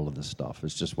all of this stuff.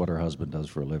 It's just what her husband does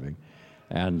for a living.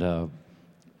 And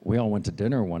we all went to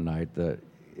dinner one night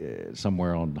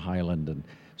somewhere on Highland. And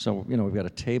so, we've got a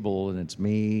table, and it's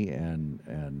me and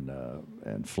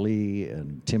Flea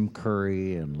and Tim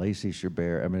Curry and Lacey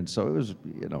Chabert. I mean, so it was,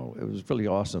 it was really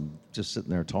awesome just sitting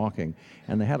there talking.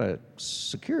 And they had a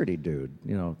security dude,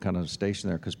 kind of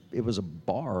stationed there because it was a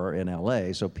bar in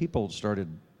L.A., so people started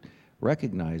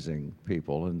recognizing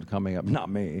people and coming up, not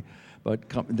me, but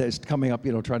coming up,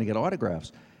 trying to get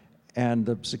autographs. And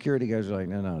the security guys were like,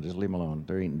 no, just leave them alone.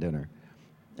 They're eating dinner.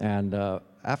 And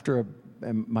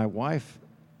and my wife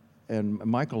and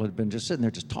Michael had been just sitting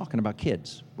there just talking about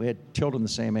kids. We had children the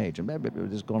same age, and we were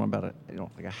just going on about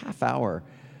like a half hour.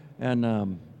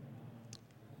 And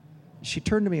she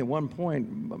turned to me at one point.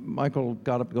 Michael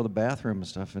got up to go to the bathroom and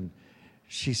stuff, and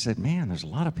she said, man, there's a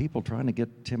lot of people trying to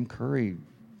get Tim Curry,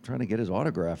 trying to get his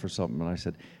autograph or something. And I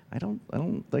said, I don't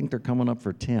think they're coming up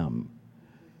for Tim.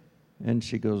 And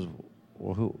she goes,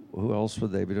 well, who else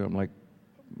would they be doing? I'm like,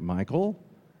 Michael?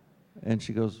 And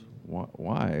she goes,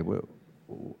 why?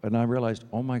 And I realized,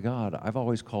 oh my God, I've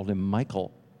always called him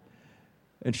Michael.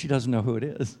 And she doesn't know who it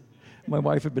is. My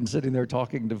wife had been sitting there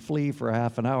talking to Flea for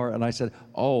half an hour, and I said,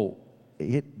 oh,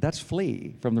 that's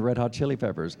Flea from the Red Hot Chili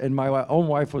Peppers. And my own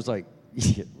wife was like,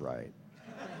 yeah, right.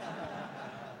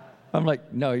 I'm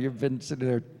like, no, you've been sitting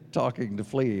there talking to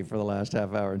Flea for the last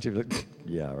half hour. And she was like,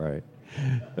 yeah, right.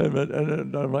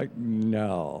 And I'm like,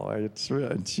 no.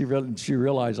 And she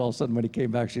realized all of a sudden when he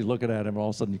came back, she's looking at him, and all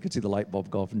of a sudden you could see the light bulb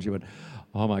go off, and she went,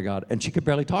 oh my God. And she could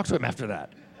barely talk to him after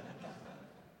that.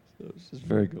 So it's just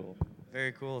very cool.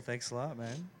 Very cool. Thanks a lot,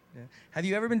 man. Yeah. Have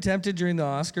you ever been tempted during the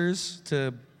Oscars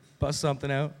to bust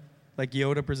something out? Like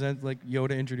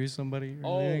Yoda introduce somebody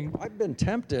or anything? I've been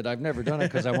tempted. I've never done it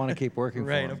because I want to keep working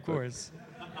for him. Right, of course.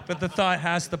 but the thought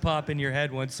has to pop in your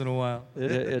head once in a while.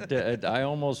 I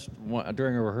almost,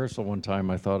 during a rehearsal one time,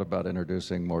 I thought about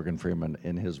introducing Morgan Freeman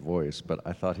in his voice, but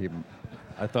I thought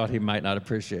he might not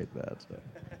appreciate that. So.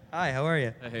 Hi, how are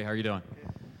you? Hey, how are you doing?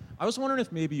 I was wondering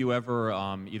if maybe you ever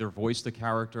either voiced a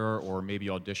character or maybe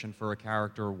auditioned for a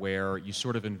character where you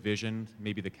sort of envisioned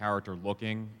maybe the character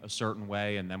looking a certain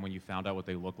way, and then when you found out what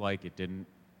they looked like, it didn't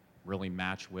really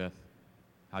match with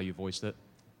how you voiced it?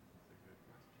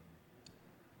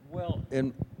 Well,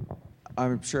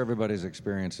 I'm sure everybody's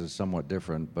experience is somewhat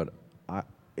different, but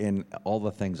in all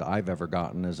the things I've ever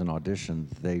gotten as an audition,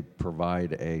 they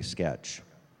provide a sketch.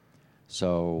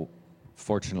 So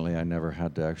fortunately, I never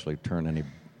had to actually turn any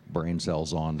brain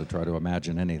cells on to try to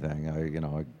imagine anything.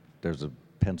 There's a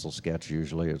pencil sketch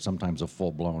usually, or sometimes a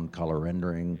full-blown color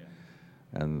rendering,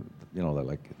 and they're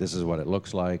like, this is what it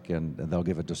looks like, and they'll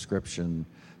give a description.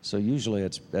 So usually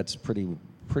that's pretty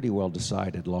well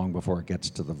decided long before it gets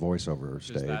to the voiceover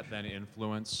stage. Does that then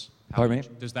influence? Pardon me?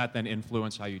 Does that then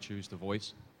influence how you choose to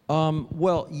voice?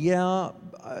 Well, yeah.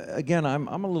 Again, I'm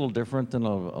a little different than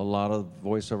a lot of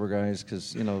voiceover guys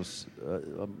because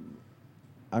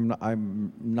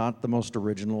I'm not the most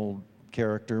original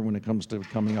character when it comes to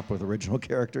coming up with original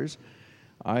characters.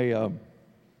 And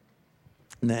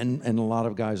a lot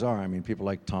of guys are. I mean, people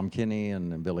like Tom Kinney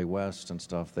and Billy West and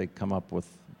stuff. They come up with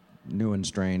new and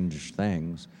strange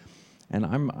things, and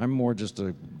I'm more just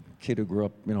a kid who grew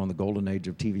up, in the golden age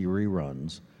of TV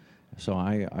reruns. So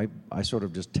I sort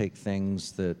of just take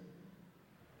things that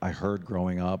I heard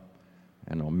growing up,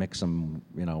 and I'll mix them,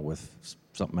 with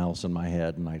something else in my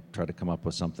head, and I try to come up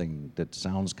with something that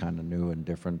sounds kind of new and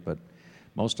different. But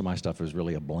most of my stuff is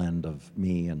really a blend of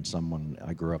me and someone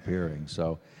I grew up hearing.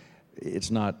 So it's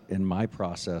not in my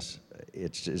process.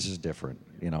 It's just different.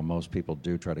 Most people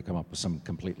do try to come up with some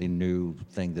completely new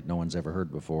thing that no one's ever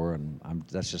heard before, and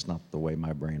that's just not the way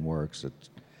my brain works.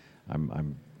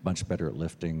 I'm much better at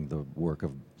lifting the work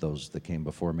of those that came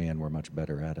before me, and we're much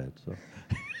better at it. So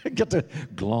I get to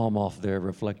glom off their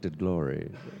reflected glory.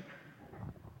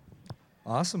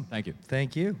 Awesome. Thank you.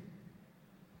 Thank you.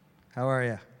 How are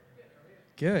you?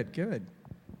 Good.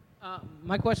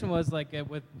 My question was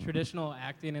with traditional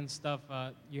acting and stuff,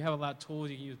 you have a lot of tools.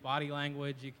 You can use body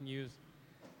language, you can use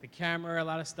the camera, a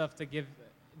lot of stuff to give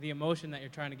the emotion that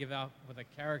you're trying to give out with a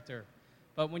character.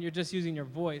 But when you're just using your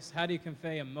voice, how do you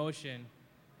convey emotion,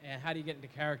 and how do you get into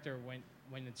character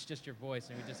when it's just your voice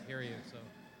and we just hear you? So,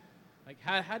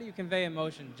 how do you convey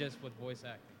emotion just with voice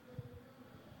acting?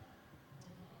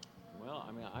 Well,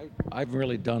 I mean, I've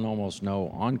really done almost no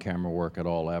on-camera work at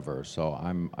all ever, so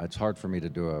it's hard for me to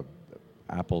do a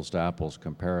apples-to-apples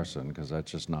comparison because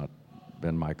that's just not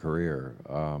been my career.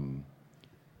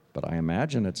 But I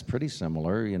imagine it's pretty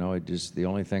similar. The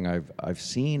only thing I've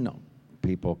seen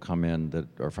people come in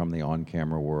that are from the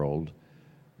on-camera world,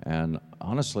 and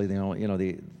honestly,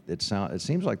 it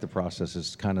seems like the process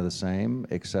is kind of the same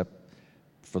except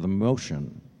for the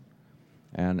motion,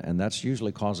 and that's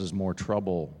usually causes more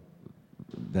trouble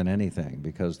than anything,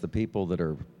 because the people that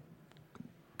are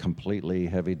completely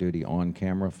heavy-duty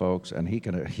on-camera folks, and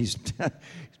he's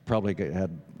probably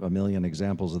had a million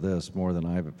examples of this, more than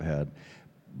I've had,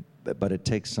 but it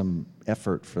takes some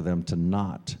effort for them to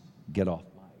not get off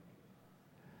mic.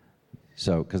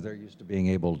 So, because they're used to being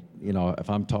able, if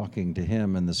I'm talking to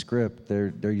him in the script,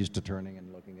 they're used to turning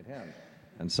and looking at him,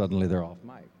 and suddenly they're off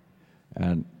mic.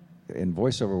 And in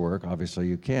voiceover work, obviously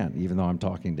you can't. Even though I'm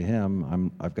talking to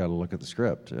him, I've got to look at the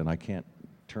script, and I can't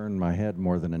turn my head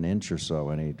more than an inch or so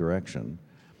any direction.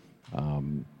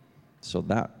 So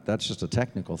that's just a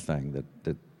technical thing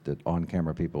that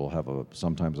on-camera people have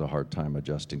sometimes a hard time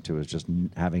adjusting to, is just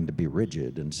having to be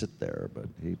rigid and sit there. But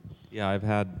Yeah, I've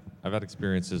had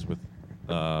experiences with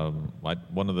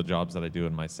one of the jobs that I do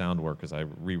in my sound work is I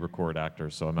re-record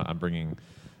actors. So I'm bringing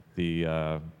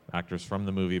the actors from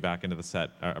the movie back into the set,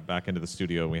 back into the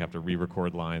studio, and we have to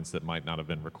re-record lines that might not have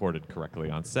been recorded correctly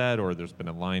on set, or there's been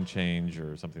a line change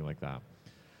or something like that.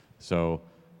 So,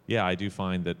 yeah, I do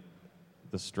find that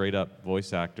the straight-up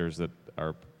voice actors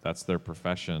that's their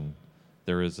profession,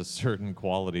 there is a certain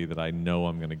quality that I know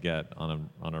I'm going to get on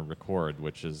a record,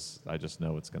 which is I just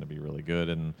know it's going to be really good,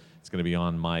 and it's going to be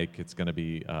on mic, it's going to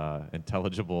be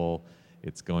intelligible,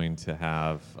 it's going to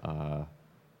have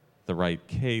the right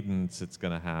cadence, it's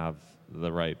going to have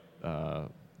the right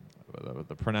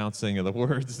the pronouncing of the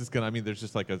words is going to, there's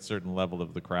just like a certain level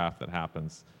of the craft that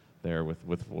happens there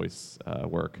with voice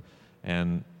work.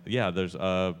 And yeah, there's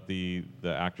the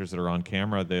actors that are on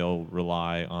camera, they'll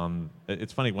rely on,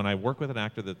 it's funny, when I work with an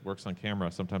actor that works on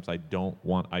camera, sometimes I don't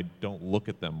look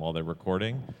at them while they're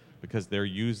recording, because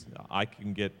I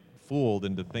can get fooled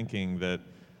into thinking that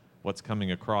what's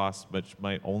coming across, which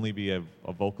might only be a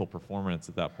vocal performance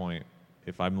at that point.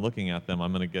 If I'm looking at them,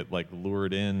 I'm going to get like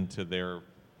lured into their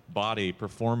body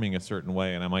performing a certain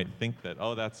way, and I might think that,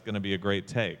 oh, that's going to be a great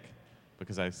take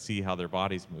because I see how their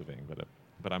body's moving,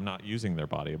 but I'm not using their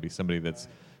body. It'll be somebody that's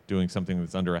doing something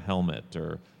that's under a helmet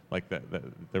or like that.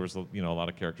 There was a lot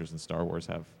of characters in Star Wars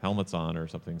have helmets on or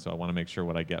something, so I want to make sure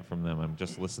what I get from them, I'm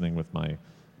just listening with my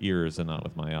ears and not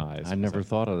with my eyes. I never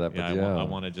thought of that, but I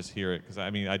want to just hear it because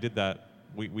I did that.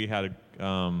 We had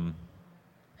on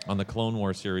the Clone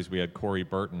Wars series, we had Corey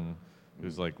Burton,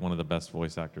 who's like one of the best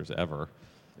voice actors ever,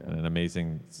 and an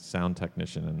amazing sound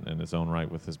technician in his own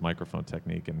right with his microphone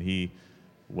technique. And he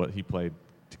played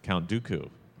Count Dooku,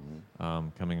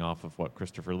 coming off of what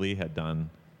Christopher Lee had done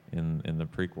in the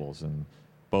prequels. And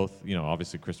both,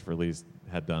 obviously Christopher Lee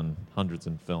had done hundreds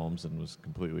of films and was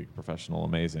completely professional,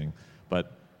 amazing.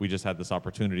 But we just had this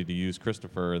opportunity to use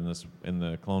Christopher in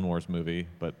the Clone Wars movie,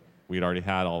 but we'd already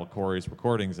had all of Corey's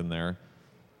recordings in there.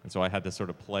 And so I had to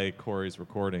sort of play Corey's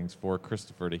recordings for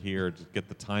Christopher to hear, to get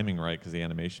the timing right, because the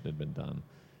animation had been done.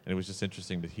 And it was just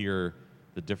interesting to hear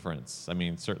the difference. I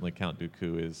mean, certainly Count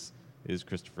Dooku is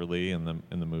Christopher Lee in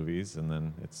the movies, and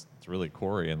then it's really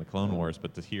Corey in the Clone Wars.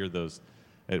 But to hear those,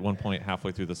 at one point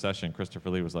halfway through the session, Christopher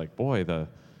Lee was like, "Boy, the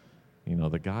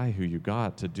guy who you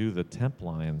got to do the temp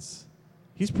lines,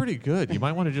 he's pretty good. You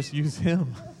might want to just use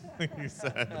him." He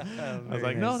said. I was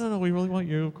like, no, we really want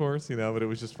you, of course, But it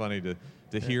was just funny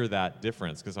to hear that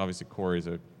difference, because obviously Corey's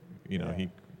he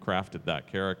crafted that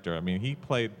character. I mean, he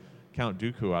played Count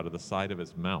Dooku out of the side of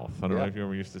his mouth. I don't know if you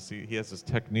ever used to see. He has this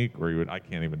technique where I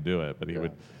can't even do it, but he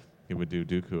would do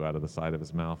Dooku out of the side of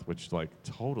his mouth, which like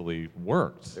totally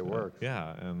worked. It worked.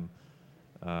 Yeah, and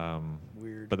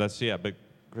Weird. But but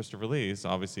Christopher Lee's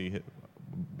obviously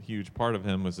a huge part of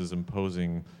him was his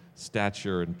imposing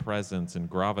stature and presence and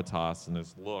gravitas and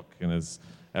his look and his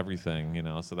everything,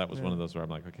 So that was one of those where I'm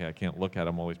like, okay, I can't look at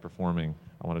him while he's performing.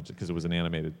 I want to, because it was an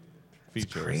animated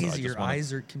feature. It's crazy. So Your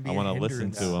eyes can be I want to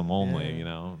listen to him only,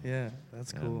 Yeah,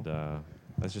 that's cool. And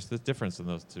that's just the difference in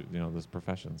those two, those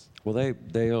professions. Well,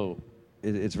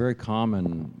 it's very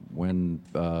common when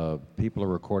people are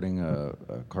recording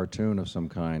a cartoon of some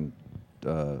kind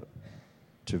to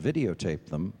videotape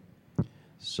them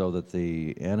so that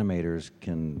the animators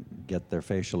can get their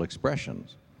facial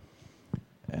expressions.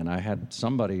 And I had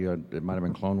somebody, it might have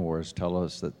been Clone Wars, tell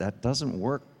us that doesn't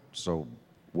work so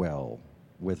well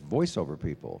with voiceover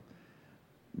people.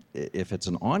 If it's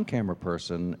an on-camera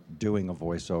person doing a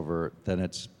voiceover, then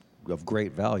it's of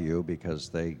great value because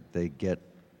they get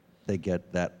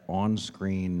that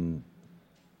on-screen,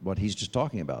 what he's just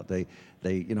talking about. They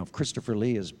if Christopher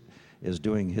Lee is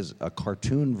doing a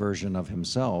cartoon version of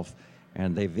himself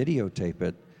and they videotape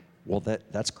it, well,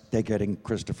 they're getting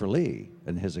Christopher Lee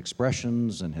and his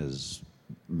expressions and his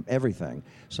everything.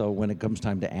 So when it comes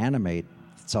time to animate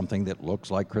something that looks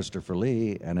like Christopher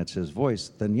Lee and it's his voice,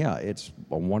 then yeah, it's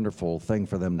a wonderful thing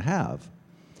for them to have.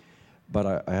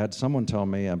 But I had someone tell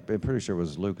me, I'm pretty sure it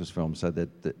was Lucasfilm, said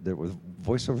that with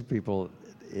voiceover people,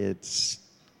 it's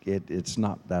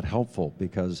not that helpful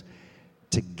because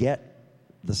to get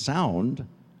the sound,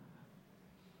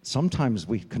 sometimes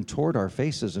we contort our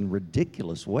faces in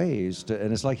ridiculous ways.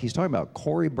 And it's like he's talking about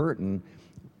Corey Burton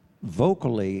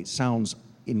vocally sounds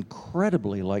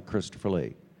incredibly like Christopher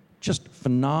Lee, just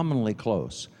phenomenally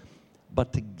close.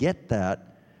 But to get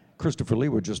that, Christopher Lee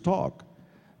would just talk.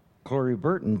 Corey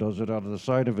Burton does it out of the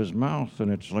side of his mouth,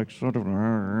 and it's like sort of,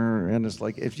 and it's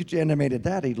like if you animated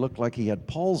that, he'd look like he had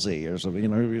palsy or something.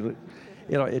 You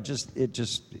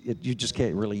just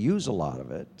can't really use a lot of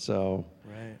it. So,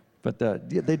 Right. But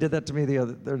they did that to me the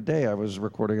other day. I was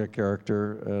recording a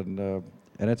character, and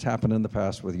it's happened in the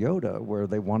past with Yoda, where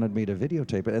they wanted me to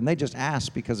videotape it, and they just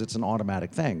asked because it's an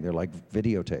automatic thing. They're like,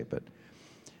 videotape it,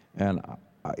 and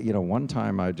one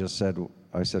time I said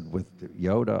with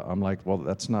Yoda, I'm like, well,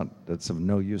 that's of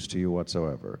no use to you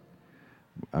whatsoever.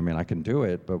 I mean, I can do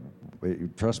it, but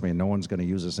trust me, no one's going to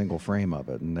use a single frame of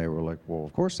it. And they were like, well,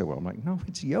 of course they will. I'm like, no,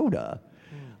 it's Yoda.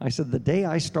 I said, the day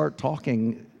I start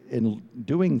talking and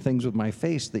doing things with my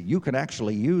face that you can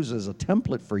actually use as a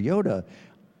template for Yoda,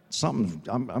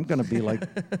 I'm going to be like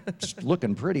just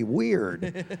looking pretty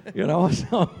weird,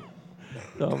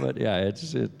 So, but yeah,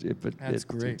 it's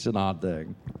great. It's an odd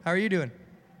thing. How are you doing?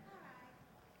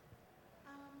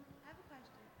 I have a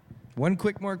question. One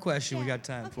more question. We got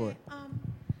time for it.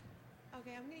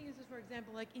 Okay, I'm going to use this for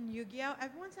example. Like in Yu-Gi-Oh,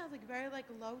 everyone sounds like very like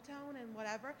low tone and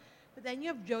whatever, but then you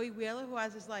have Joey Wheeler who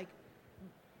has this like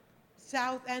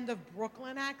South End of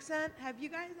Brooklyn accent. Have you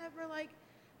guys ever like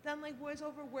done like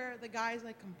voiceover where the guy's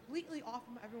like completely off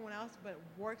from everyone else, but it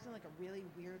works in like a really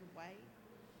weird way?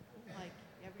 Like,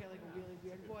 you ever get like a really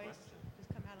weird voice just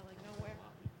come out of like nowhere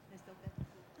and it still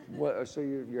fits? What, so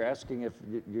you're asking if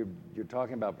you're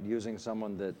talking about using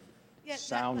someone that Yeah,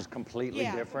 sounds completely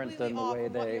yeah, different completely than the off way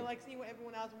from what they. you're like seeing what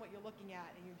everyone else and what you're looking at,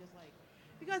 and you're just like,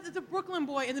 because it's a Brooklyn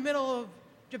boy in the middle of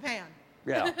Japan.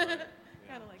 Yeah.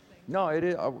 Kind of like thing. No, it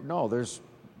is. No, there's.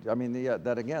 I mean,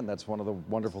 that again, that's one of the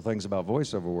wonderful things about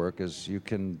voiceover work is you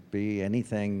can be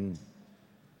anything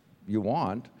you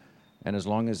want, and as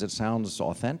long as it sounds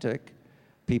authentic,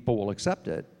 people will accept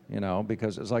it. You know,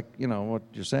 because it's like what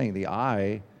you're saying. The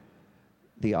eye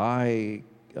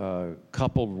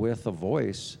coupled with a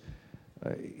voice.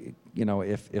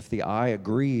 If the eye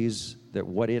agrees that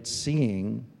what it's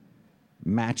seeing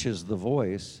matches the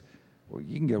voice, well,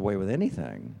 you can get away with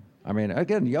anything. I mean,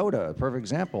 again, Yoda, a perfect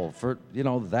example. For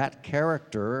that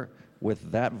character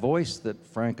with that voice that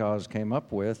Frank Oz came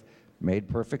up with made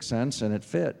perfect sense and it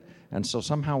fit. And so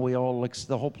somehow we all,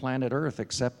 the whole planet Earth,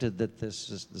 accepted that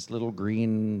this little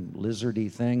green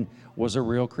lizardy thing was a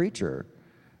real creature.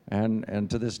 And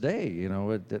to this day,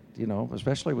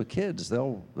 especially with kids,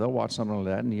 they'll watch something like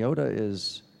that, and Yoda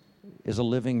is a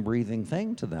living, breathing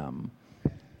thing to them.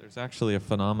 There's actually a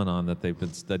phenomenon that they've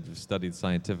been studied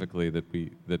scientifically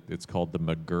that it's called the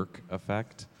McGurk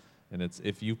effect, and it's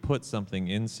if you put something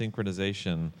in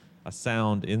synchronization, a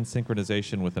sound in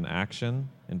synchronization with an action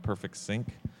in perfect sync,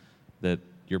 that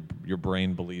your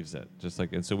brain believes it. Just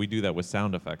like, and so we do that with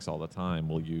sound effects all the time.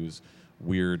 We'll use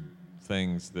weird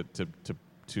things that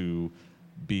to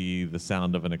be the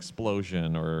sound of an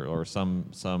explosion or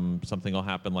something will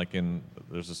happen. Like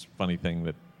there's this funny thing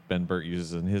that Ben Burt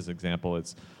uses in his example.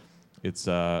 It's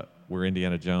where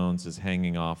Indiana Jones is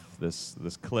hanging off this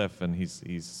cliff and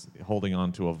he's holding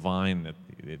on to a vine.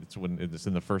 It's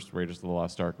in the first Raiders of the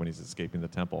Lost Ark when he's escaping the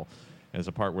temple. And there's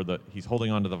a part where he's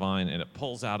holding onto the vine and it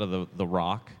pulls out of the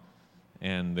rock.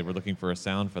 And they were looking for a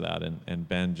sound for that, and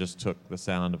Ben just took the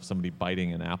sound of somebody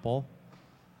biting an apple,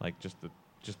 like just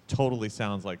totally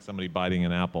sounds like somebody biting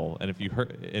an apple. And if you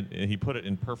heard it, he put it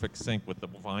in perfect sync with the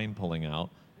vine pulling out,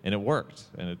 and it worked.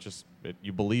 And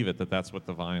you believe it that's what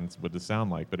the vines would sound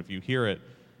like. But if you hear it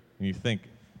and you think,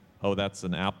 oh, that's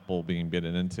an apple being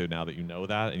bitten into, now that you know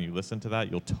that and you listen to that,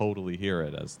 you'll totally hear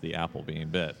it as the apple being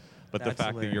bit. But That's the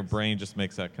fact that your hilarious. brain just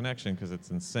makes that connection because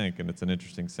it's in sync and it's an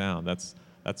interesting sound, that's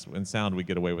in sound we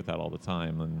get away with that all the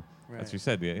time. And Right. as you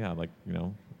said,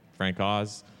 Frank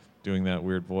Oz doing that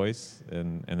weird voice,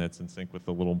 and it's in sync with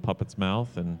the little puppet's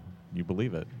mouth, and you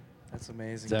believe it. That's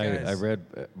amazing. I Guys, read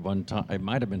one time, it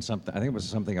might have been something, I think it was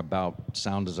something about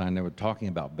sound design. They were talking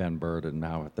about Ben Burt and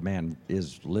how the man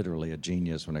is literally a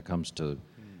genius when it comes to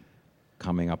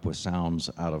coming up with sounds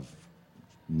out of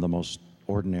the most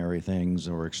ordinary things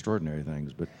or extraordinary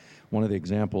things. But one of the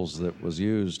examples that was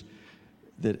used,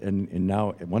 and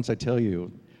now once I tell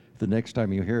you, the next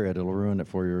time you hear it, it'll ruin it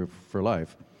for you for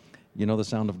life. You know the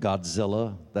sound of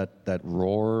Godzilla, that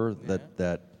roar,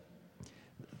 the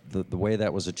way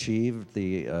that was achieved,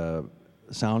 the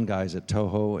sound guys at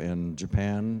Toho in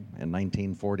Japan in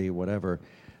 1940, whatever,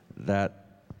 that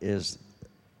is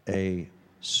a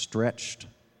stretched,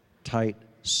 tight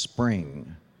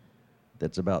spring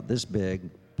that's about this big,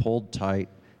 pulled tight,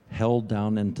 held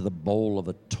down into the bowl of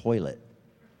a toilet,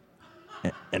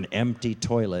 an empty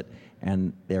toilet,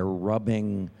 and they're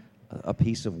rubbing a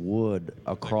piece of wood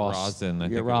across. Like rosin, I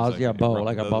think Yeah, it was yeah, bow,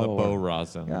 like a bow. The bow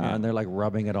rosin. Yeah, and they're like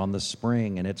rubbing it on the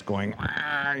spring, and it's going,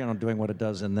 doing what it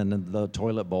does, and then the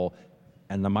toilet bowl,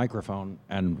 and the microphone,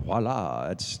 and voila,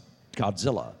 it's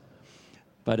Godzilla.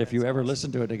 But if you ever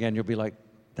listen to it again, you'll be like,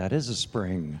 that is a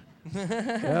spring.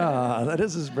 Yeah, that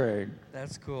is a spring.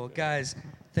 that's cool. Guys,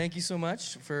 thank you so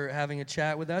much for having a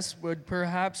chat with us. Would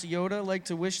perhaps Yoda like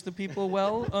to wish the people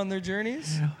well on their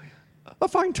journeys? A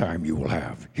fine time you will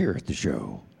have here at the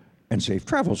show, and safe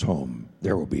travels home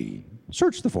there will be.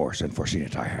 Search the force and foreseen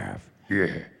it I have.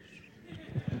 Yeah.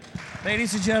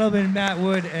 Ladies and gentlemen, Matt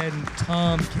Wood and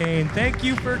Tom Kane, thank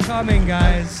you for coming,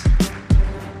 guys.